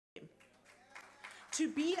To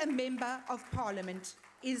be a member of Parliament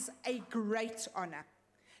is a great honour.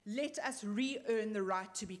 Let us re-earn the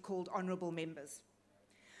right to be called honourable members.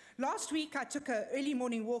 Last week, I took an early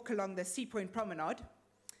morning walk along the Sea Point Promenade.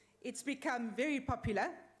 It's become very popular.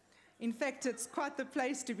 In fact, it's quite the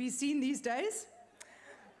place to be seen these days.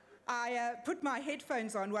 I put my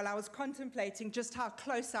headphones on while I was contemplating just how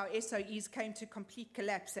close our SOEs came to complete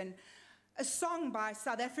collapse, and a song by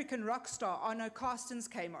South African rock star Arno Carstens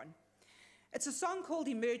came on. It's a song called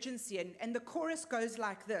Emergency, and the chorus goes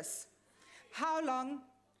like this. How long?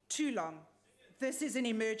 Too long. This is an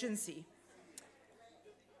emergency.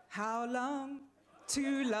 How long?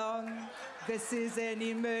 Too long. This is an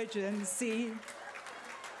emergency.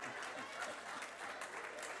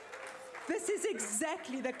 This is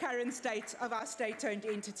exactly the current state of our state-owned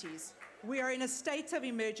entities. We are in a state of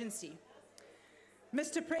emergency.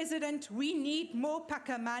 Mr. President, we need more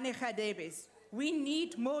Phakamani Khadebes. We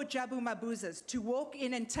need more Jabu Mabuzas to walk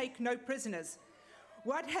in and take no prisoners.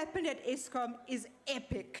 What happened at Eskom is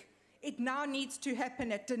epic. It now needs to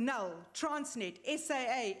happen at Denel, Transnet,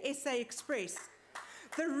 SAA, SA Express.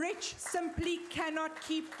 The rich simply cannot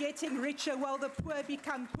keep getting richer while the poor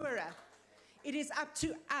become poorer. It is up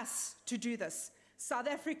to us to do this. South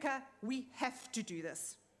Africa, we have to do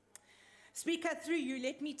this. Speaker, through you,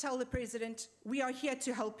 let me tell the President, we are here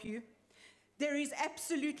to help you. There is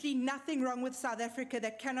absolutely nothing wrong with South Africa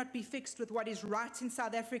that cannot be fixed with what is right in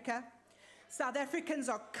South Africa. South Africans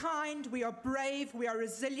are kind, we are brave, we are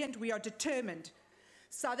resilient, we are determined.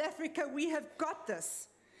 South Africa, we have got this.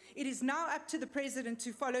 It is now up to the President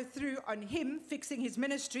to follow through on him fixing his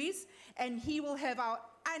ministries, and he will have our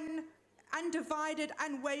undivided,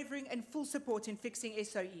 unwavering and full support in fixing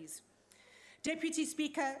SOEs. Deputy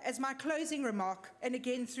Speaker, as my closing remark, and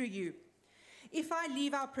again through you, if I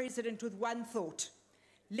leave our President with one thought,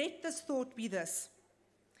 let this thought be this.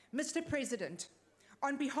 Mr. President,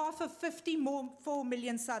 on behalf of 54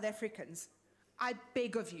 million South Africans, I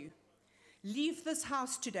beg of you, leave this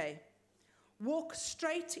House today, walk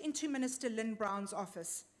straight into Minister Lynn Brown's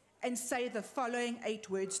office and say the following 8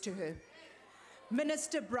 words to her.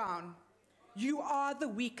 Minister Brown, you are the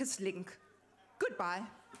weakest link. Goodbye.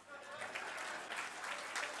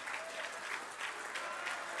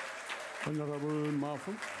 Honourable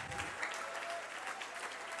Mafo.